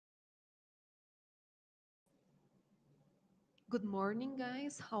Good morning,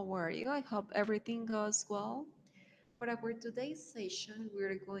 guys. How are you? I hope everything goes well. For our today's session,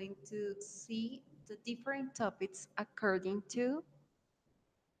 we're going to see the different topics according to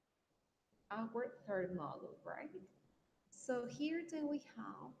our third model, right? So here then we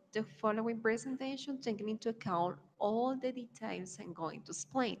have the following presentation taking into account all the details I'm going to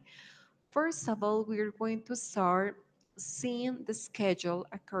explain. First of all, we're going to start seeing the schedule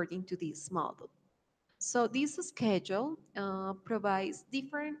according to this model. So this schedule provides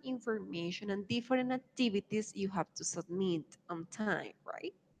different information and different activities you have to submit on time,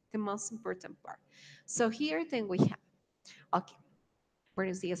 right? The most important part. So here then we have, okay,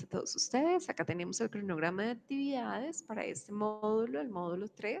 buenos días a todos ustedes. Acá tenemos el cronograma de actividades para este módulo, el módulo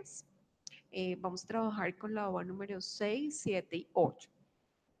 3. Vamos a trabajar con la OVA número 6, 7 y 8.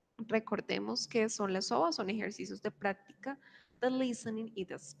 Recordemos que son las OVAs, son ejercicios de práctica, the listening y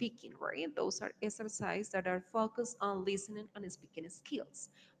the speaking, right? Those are exercises that are focused on listening and speaking skills.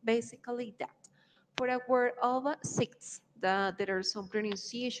 Basically that. For a word OVA 6, there are some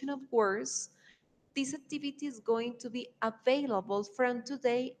pronunciation of words. This activity is going to be available from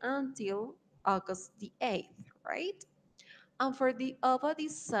today until August the 8th, right? And for the OVAD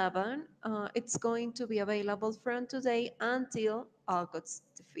 7, it's going to be available from today until August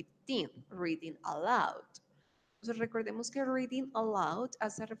the 15th, reading aloud. Entonces recordemos que reading aloud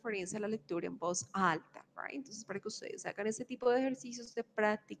hace referencia a la lectura en voz alta, right? Entonces para que ustedes hagan ese tipo de ejercicios de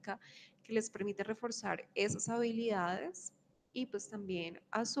práctica que les permite reforzar esas habilidades y pues también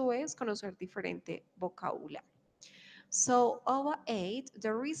a su vez conocer diferente vocabulario. So, OVA 8,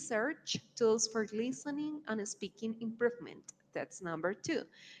 the research tools for listening and speaking improvement. That's number 2.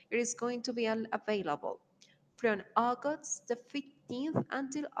 It is going to be available from August the 15th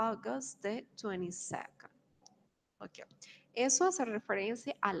until August the 22nd. Okay. Eso hace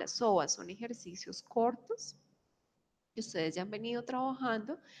referencia a las OVAs, son ejercicios cortos que ustedes ya han venido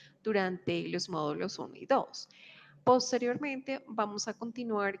trabajando durante los módulos 1 y 2. Posteriormente, vamos a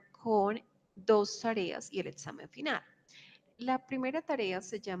continuar con dos tareas y el examen final. La primera tarea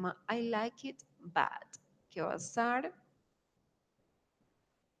se llama I Like It Bad, que va a estar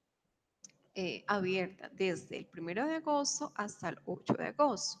abierta desde el 1 de agosto hasta el 8 de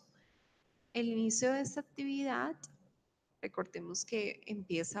agosto. El inicio de esta actividad, recordemos que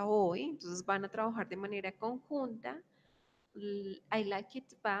empieza hoy, entonces van a trabajar de manera conjunta. I like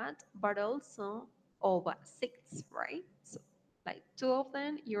it bad, but also over 6, right? So, like two of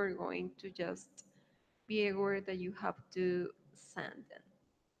them, you're going to just be aware that you have to send them.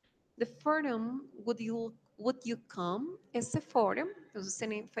 The forum, would you come? Este forum, entonces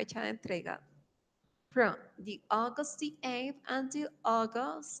tiene fecha de entrega from the August the 8th until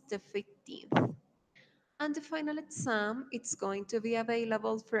August the 15th. And the final exam, it's going to be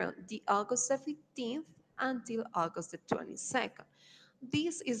available from the August the 15th until August the 22nd.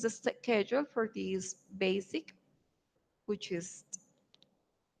 This is the schedule for this basic, which is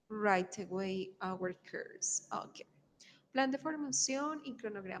right away our course. Okay. Plan de formación y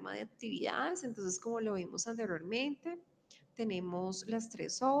cronograma de actividades. Entonces, como lo vimos anteriormente, tenemos las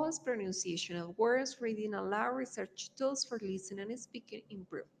tres O's, pronunciation of words, reading aloud, research tools for listening and speaking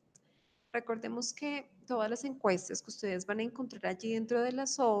improvement. Recordemos que todas las encuestas que ustedes van a encontrar allí dentro de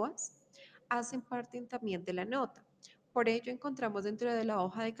las OVAs hacen parte también de la nota. Por ello encontramos dentro de la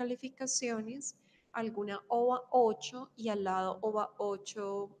hoja de calificaciones alguna OVA 8 y al lado OVA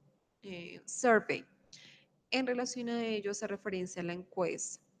 8 survey. En relación a ello hace referencia a la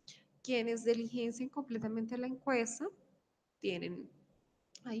encuesta. Quienes diligencien completamente la encuesta tienen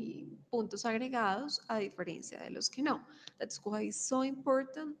ahí puntos agregados a diferencia de los que no. That's why it's so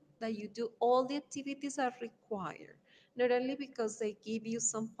important that you do all the activities that are required, not only because they give you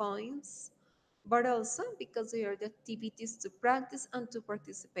some points, but also because they are the activities to practice and to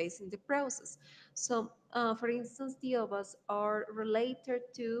participate in the process. So, for instance, the of us are related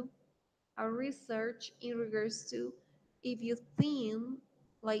to a research in regards to if you think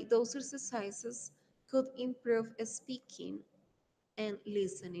like those exercises could improve speaking and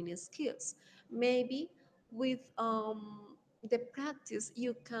listening skills. Maybe with the practice,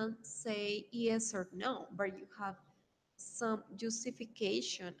 you can't say yes or no, but you have some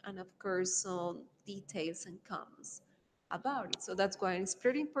justification and, of course, some details and comments about it. So that's why it's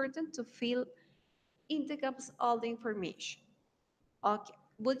pretty important to fill in the gaps all the information. Okay,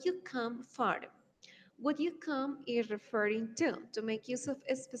 would you come further? Would you come is referring to make use of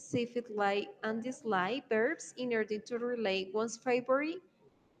a specific like and dislike verbs in order to relate one's favorite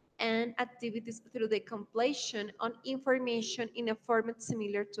and activities through the compilation on information in a format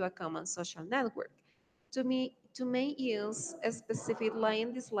similar to a common social network. To make use a specific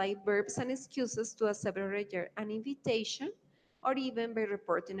line dislike verbs and excuses to accept or reject an invitation or even by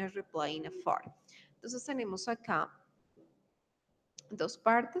reporting or replying a form. Entonces tenemos acá dos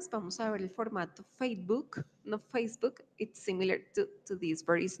partes. Vamos a ver el formato Facebook, no Facebook, it's similar to this,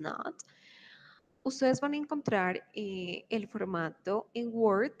 but it's not. Ustedes van a encontrar el formato en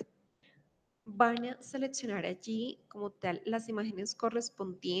Word, van a seleccionar allí como tal las imágenes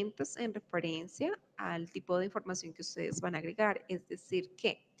correspondientes en referencia al tipo de información que ustedes van a agregar. Es decir,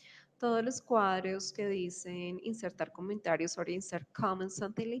 que todos los cuadros que dicen insertar comentarios or insert comments,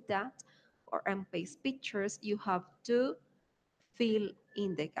 something like that, or and paste pictures, you have to fill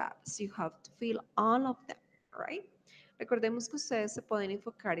in the gaps. You have to fill all of them, right? Recordemos que ustedes se pueden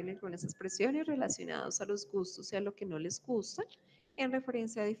enfocar en algunas expresiones relacionadas a los gustos y a lo que no les gusta en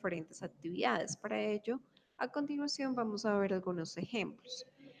referencia a diferentes actividades. Para ello, a continuación vamos a ver algunos ejemplos.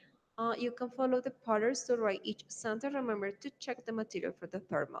 You can follow the patterns to write each sentence. Remember to check the material for the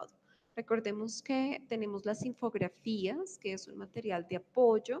third module. Recordemos que tenemos las infografías, que es un material de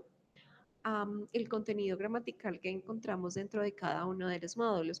apoyo el contenido gramatical que encontramos dentro de cada uno de los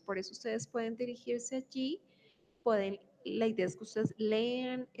módulos. Por eso ustedes pueden dirigirse allí, la idea es que ustedes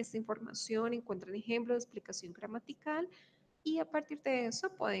lean esta información, encuentren ejemplos de explicación gramatical y a partir de eso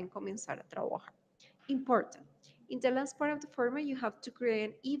pueden comenzar a trabajar. Important. In the last part of the format, you have to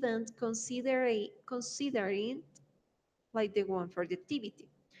create an event considering like the one for the activity.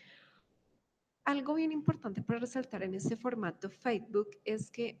 Algo bien importante para resaltar en este formato Facebook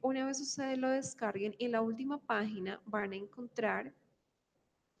es que una vez ustedes lo descarguen, en la última página van a encontrar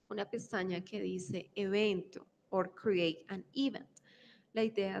una pestaña que dice evento or create an event. La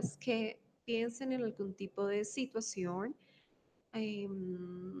idea es que piensen en algún tipo de situación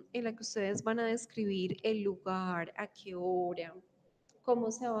en la que ustedes van a describir el lugar, a qué hora, cómo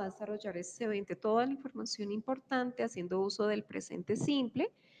se va a desarrollar este evento, toda la información importante haciendo uso del presente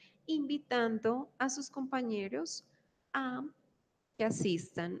simple, invitando a sus compañeros a que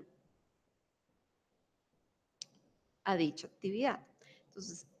asistan a dicha actividad.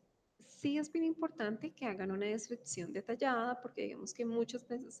 Entonces, sí es bien importante que hagan una descripción detallada porque digamos que muchas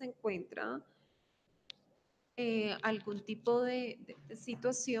veces se encuentra algún tipo de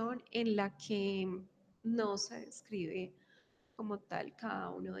situación en la que no se describe como tal cada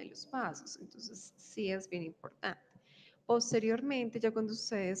uno de los pasos. Entonces, sí es bien importante. Posteriormente, ya cuando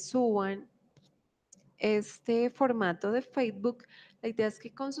ustedes suban este formato de Facebook, la idea es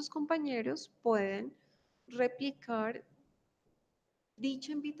que con sus compañeros pueden replicar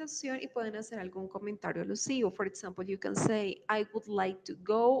dicha invitación y pueden hacer algún comentario alusivo. For example, you can say, I would like to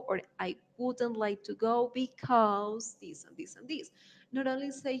go or I wouldn't like to go because this and this and this. Not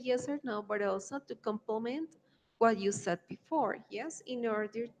only say yes or no, but also to complement what you said before, yes, in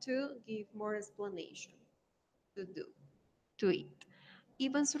order to give more explanation to do to it.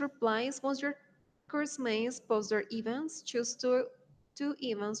 Events replies, once your course mates post their events, choose two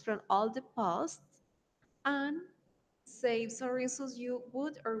events from all the posts and save some reasons you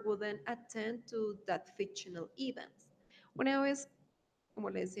would or wouldn't attend to that fictional event. Una vez, como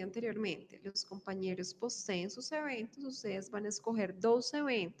les decía anteriormente, los compañeros posteen sus eventos, ustedes van a escoger dos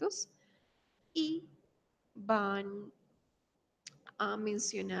eventos y van a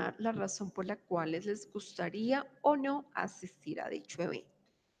mencionar la razón por la cual les gustaría o no asistir a dicho evento.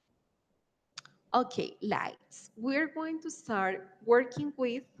 Okay, lights. We're going to start working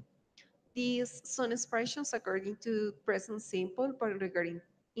with these some expressions according to present simple, but regarding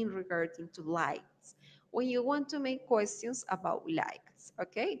to lights. When you want to make questions about lights,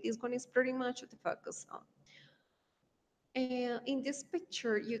 okay? This one is pretty much the focus on. In this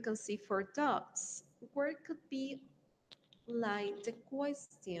picture, you can see four dots. Where could be like the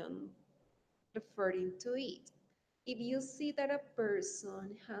question referring to it? If you see that a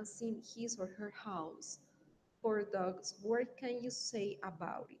person has in his or her house four dogs, what can you say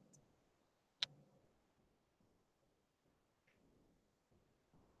about it?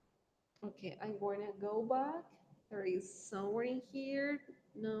 Okay, I'm going to go back. There is somewhere in here.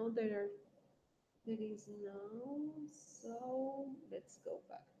 No, there is no. So let's go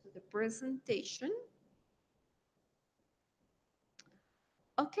back to the presentation.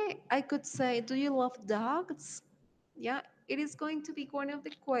 Okay, I could say, do you love dogs? Yeah, it is going to be one of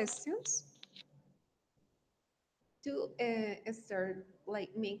the questions to start like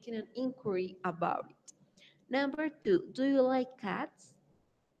making an inquiry about it. Number two, do you like cats?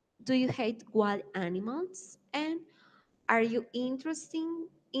 Do you hate wild animals? And are you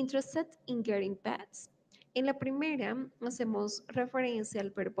interested in getting pets? En la primera hacemos referencia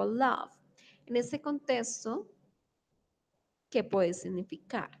al verbo love. En ese contexto, ¿qué puede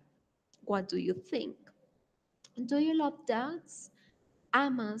significar? What do you think? Do you love dogs?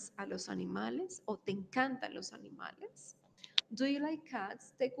 ¿Amas a los animales o te encantan los animales? Do you like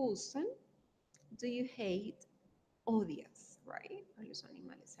cats? ¿Te gustan? Do you hate? Odias, right? A los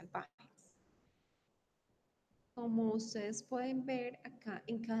animales salvajes. Como ustedes pueden ver acá,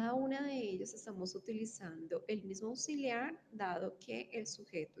 en cada una de ellas estamos utilizando el mismo auxiliar, dado que el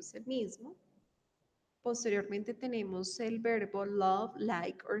sujeto es el mismo. Posteriormente tenemos el verbo love,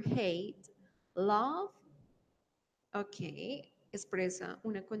 like or hate. Love, ok, expresa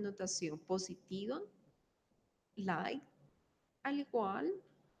una connotación positiva, like, al igual,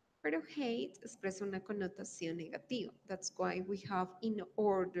 pero hate expresa una connotación negativa. That's why we have in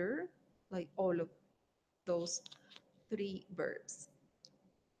order, like all of those three verbs.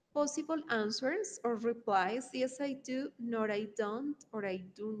 Possible answers or replies: yes, I do, not, I don't, or I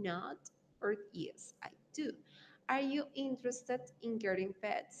do not, or yes, I do. Are you interested in getting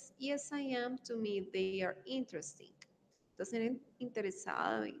pets? Yes, I am. To me, they are interesting. ¿Estás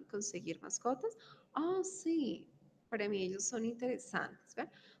interesado en conseguir mascotas? Oh, sí. Para mí ellos son interesantes,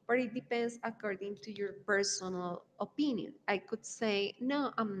 ¿verdad? But it depends according to your personal opinion. I could say,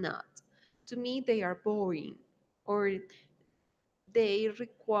 no, I'm not. To me, they are boring. Or they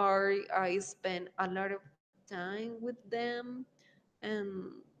require I spend a lot of time with them,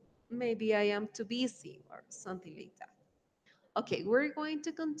 and maybe I am too busy or something like that. Okay, we're going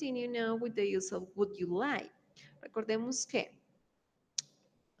to continue now with the use of would you like. Recordemos que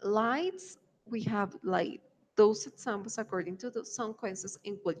lights, we have like those examples according to some questions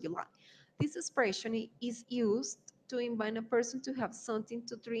in would you like. This expression is used to invite a person to have something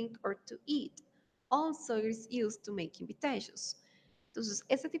to drink or to eat. Also, it's used to make invitations. Entonces,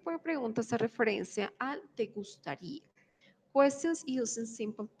 este tipo de preguntas hace referencia al te gustaría. Questions using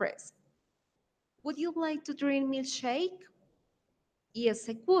simple present. Would you like to drink milkshake? Yes,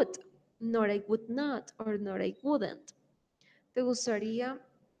 I would. Not, I would not. Or not, I wouldn't. ¿Te gustaría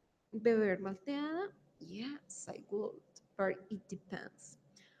beber malteada? Yes, I would. But it depends.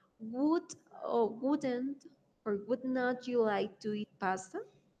 Would or wouldn't or would not you like to eat pasta?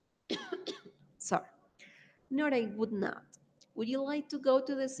 Sorry. No, I would not. Would you like to go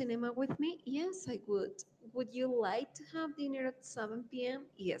to the cinema with me? Yes, I would. Would you like to have dinner at 7 p.m.?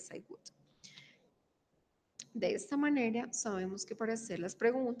 Yes, I would. De esta manera, sabemos que para hacer las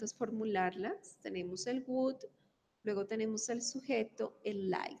preguntas, formularlas, tenemos el would, luego tenemos el sujeto, el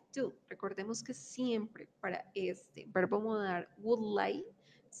like to. Recordemos que siempre para este verbo modal would like,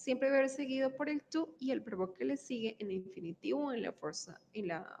 siempre debe ser seguido por el to y el verbo que le sigue en infinitivo en la, en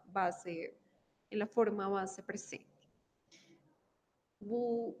la base, en la forma base presente.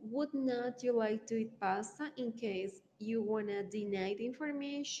 Would not you like to eat pasta in case you want to deny the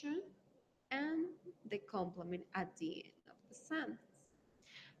information? And the complement at the end of the sentence.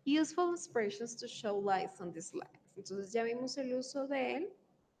 Useful expressions to show lights on the slides. Entonces ya vimos el uso de él,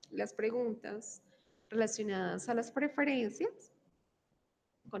 las preguntas relacionadas a las preferencias,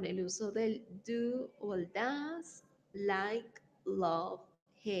 con el uso del do o el does, like, love,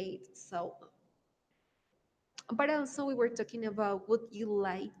 hate, so on. But also we were talking about would you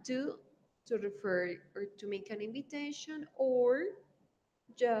like to refer or to make an invitation, or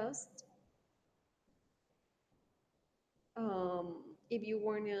just if you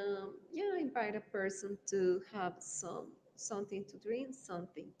wanna, yeah, invite a person to have something to drink,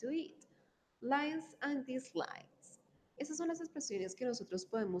 something to eat. Likes and dislikes. Esas son las expresiones que nosotros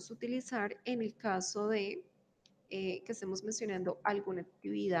podemos utilizar en el caso de que estemos mencionando alguna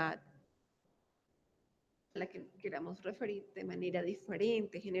actividad a la que queramos referir de manera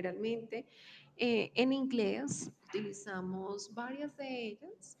diferente. Generalmente en inglés utilizamos varias de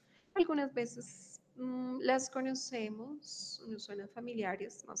ellas. Algunas veces las conocemos, nos suenan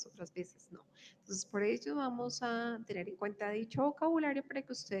familiares, más otras veces no. Entonces, por ello vamos a tener en cuenta dicho vocabulario para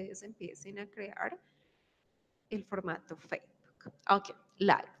que ustedes empiecen a crear el formato Facebook. Ok,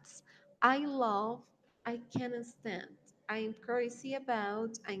 likes. I love, I can't stand, I'm crazy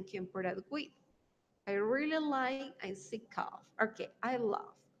about, I'm tempered with. I really like, I'm sick of. Ok, I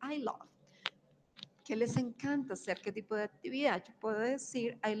love, I love. ¿Qué les encanta hacer? ¿Qué tipo de actividad? Yo puedo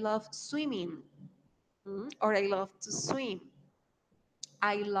decir, I love swimming, or I love to swim.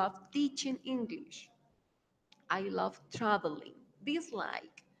 I love teaching English. I love traveling.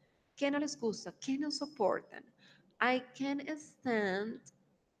 Dislike. ¿Qué no les gusta? ¿Qué no soportan? I can't stand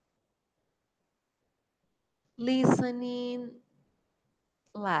listening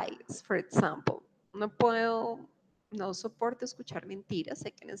lies, for example. No puedo, no soporto escuchar mentiras. I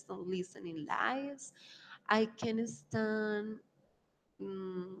can't stand listening lies. I can't stand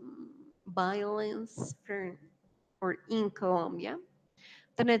violence from, or in Colombia.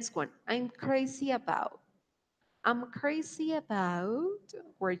 The next one, I'm crazy about. I'm crazy about,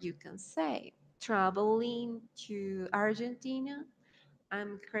 where you can say. traveling to Argentina.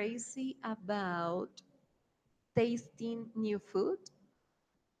 I'm crazy about tasting new food.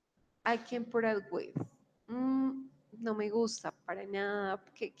 I can put up with. Mm, no me gusta para nada.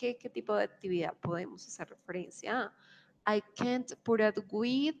 ¿Qué tipo de actividad podemos hacer referencia a? I can't put up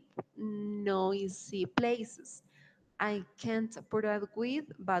with noisy places. I can't put up with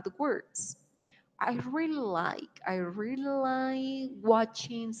bad words. I really like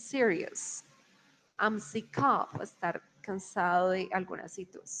watching series. I'm sick of estar cansado de alguna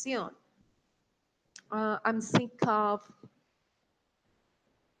situación. I'm sick of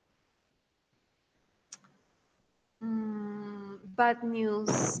bad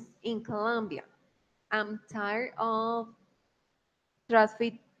news in Colombia. I'm tired of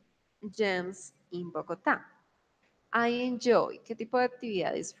traffic jams in Bogotá. I enjoy. ¿Qué tipo de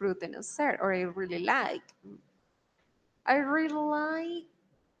actividad disfruten hacer? Or I really like. I really like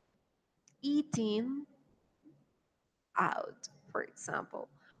eating out, for example.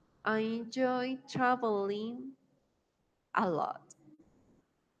 I enjoy traveling a lot.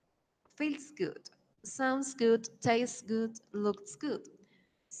 Feels good. Sounds good. Tastes good. Looks good.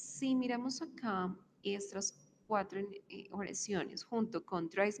 Si miramos acá estas cuatro oraciones junto con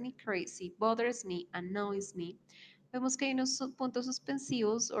drives me crazy, bothers me, annoys me, vemos que hay unos puntos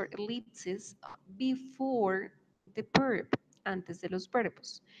suspensivos o ellipses before the verb, antes de los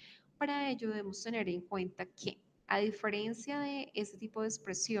verbos. Para ello debemos tener en cuenta que, a diferencia de este tipo de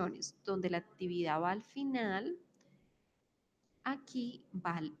expresiones donde la actividad va al final, aquí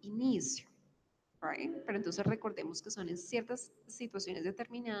va al inicio. Right? Pero entonces recordemos que son en ciertas situaciones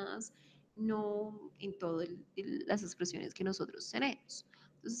determinadas, no en todas las expresiones que nosotros tenemos.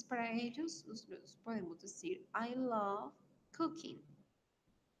 Entonces, para ellos, nosotros podemos decir, I love cooking.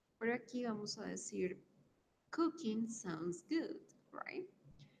 Pero aquí vamos a decir, cooking sounds good, right?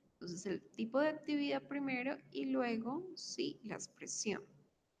 Entonces, el tipo de actividad primero y luego, sí, la expresión.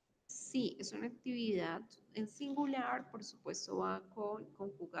 Sí, es una actividad en singular, por supuesto va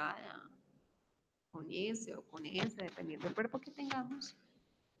conjugada con ese o con ese, dependiendo del verbo que tengamos,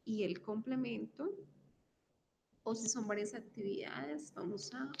 y el complemento, o si son varias actividades,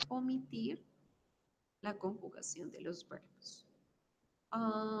 vamos a omitir la conjugación de los verbos.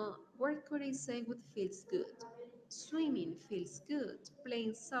 What could I say what feels good? Swimming feels good.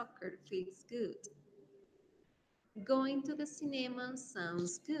 Playing soccer feels good. Going to the cinema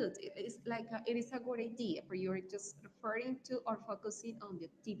sounds good. It is a good idea, but you're just referring to or focusing on the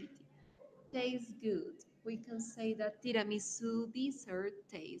activity. Tastes good. We can say that tiramisu dessert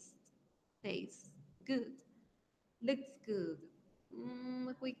tastes good. Looks good.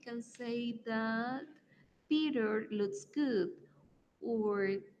 We can say that Peter looks good,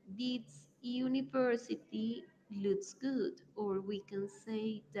 or this university looks good, or we can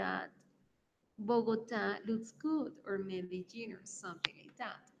say that Bogota looks good, or Medellin, or something like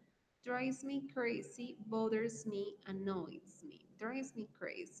that. Drives me crazy, bothers me, annoys me. Drives me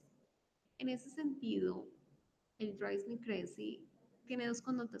crazy. En ese sentido, el drives me crazy tiene dos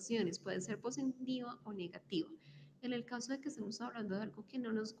connotaciones, puede ser positiva o negativa. En el caso de que estemos hablando de algo que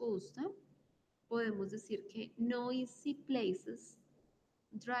no nos gusta, podemos decir que noisy places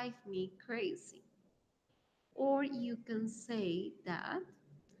drive me crazy. Or you can say that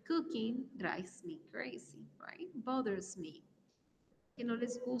cooking drives me crazy, right? Bothers me. Que no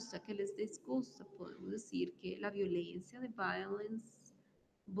les gusta, que les disgusta. Podemos decir que la violencia, the violence,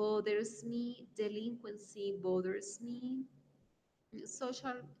 bothers me, delinquency bothers me,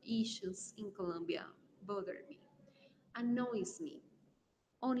 social issues in Colombia bother me, annoys me.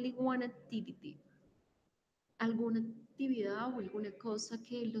 Only one activity, alguna actividad o alguna cosa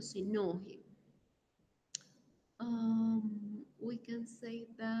que los enoje. We can say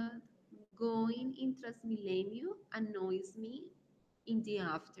that going in Transmilenio annoys me in the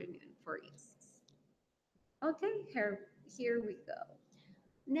afternoon, for instance. Okay, here we go.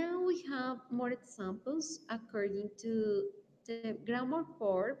 Now we have more examples according to the grammar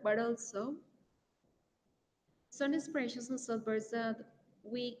part, but also some expressions and subverbs that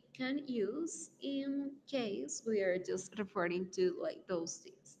we can use in case we are just referring to like those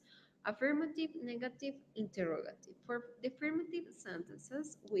things. Affirmative, negative, interrogative. For the affirmative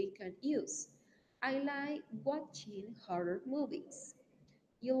sentences, we can use I like watching horror movies.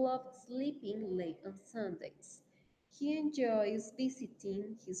 You love sleeping late on Sundays. He enjoys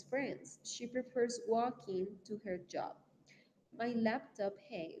visiting his friends. She prefers walking to her job. My laptop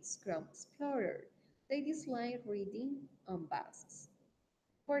hates Chrome Explorer. They dislike reading on buses.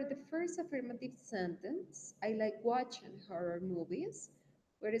 For the first affirmative sentence, I like watching horror movies.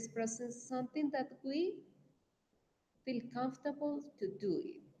 We're expressing something that we feel comfortable to do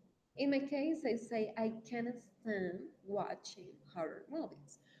it. In my case, I say I can't stand watching horror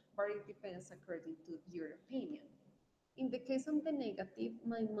movies, but it depends according to your opinion. In the case of the negative,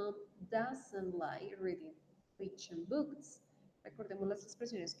 my mom doesn't like reading fiction books. Recordemos las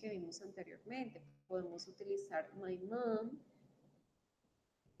expresiones que vimos anteriormente. Podemos utilizar my mom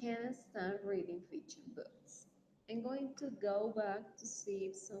can't stand reading fiction books. I'm going to go back to see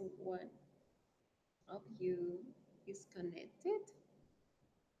if someone of you is connected.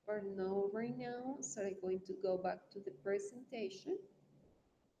 Or no right now, so I'm going to go back to the presentation.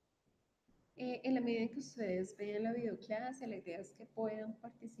 En la medida en que ustedes vean la videoclase, la idea es que puedan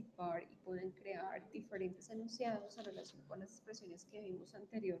participar y puedan crear diferentes enunciados en relación con las expresiones que vimos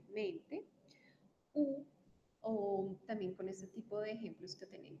anteriormente u, o también con este tipo de ejemplos que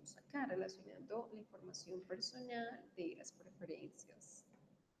tenemos acá, relacionando la información personal de las preferencias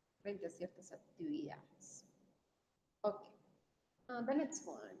frente a ciertas actividades. Okay, the next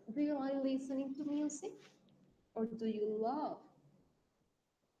one. Do you like listening to music or do you love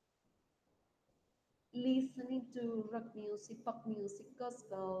listening to rock music, pop music,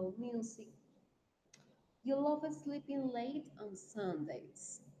 gospel music? You love sleeping late on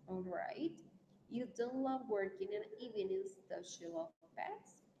Sundays, all right? You don't love working in evenings, does you love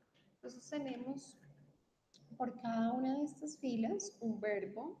pets? Entonces tenemos por cada una de estas filas un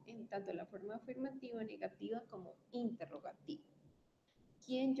verbo en tanto la forma afirmativa, negativa como interrogativa.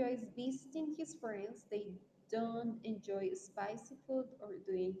 He enjoys visiting his friends. They don't enjoy spicy food or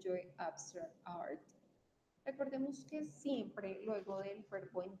do enjoy abstract art. Recordemos que siempre luego del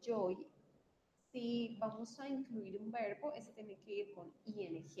verbo enjoy, si vamos a incluir un verbo, ese tiene que ir con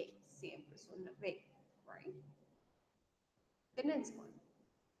ing, siempre es una regla, right? The next one.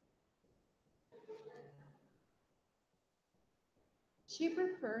 She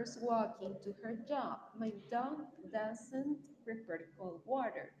prefers walking to her job. My dog doesn't prefer cold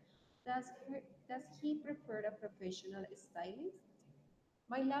water. Does, does he prefer a professional stylist?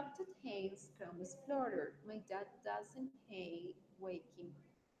 My laptop hates Chrome Explorer. My dad doesn't hate waking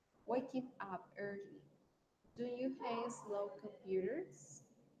up early. Do you hate slow computers?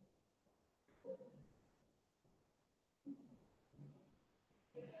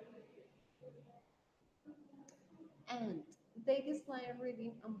 And they dislike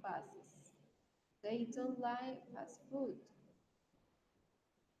reading on buses. They don't like fast food.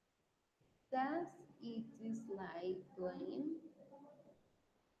 Does it dislike playing?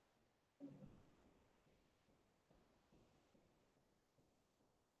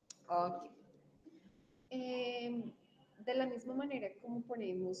 Ok. De la misma manera como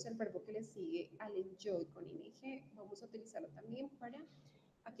ponemos el verbo que le sigue al enjoy con ing, vamos a utilizarlo también para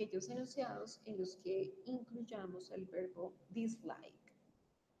aquellos enunciados en los que incluyamos el verbo dislike.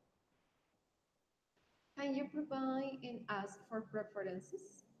 Can you provide and ask for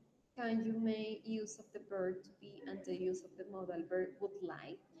preferences? Can you make use of the verb to be and the use of the modal verb would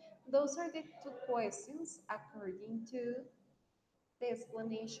like? Those are the two questions according to the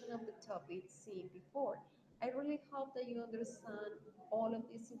explanation of the topic seen before. I really hope that you understand all of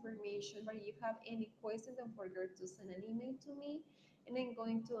this information, but if you have any question, don't forget to send an email to me, and I'm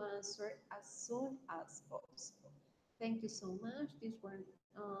going to answer as soon as possible. Thank you so much. This one,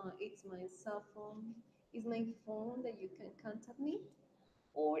 it's my cell phone, is my phone that you can contact me,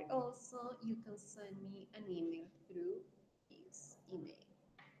 or also you can send me an email through this email.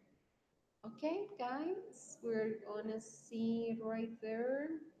 Okay, guys, we're gonna see right there.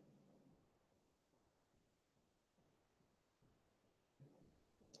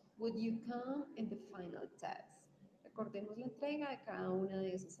 Would you come in the final test? Recordemos la entrega de cada una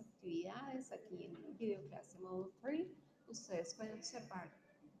de esas actividades aquí en el videoclase modo 3. Ustedes pueden observar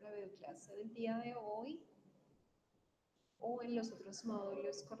la videoclase del día de hoy o en los otros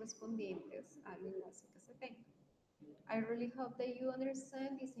módulos correspondientes al enlace que se tenga. I really hope that you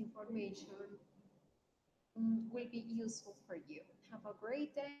understand this information will be useful for you. Have a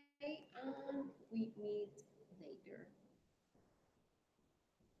great day and we meet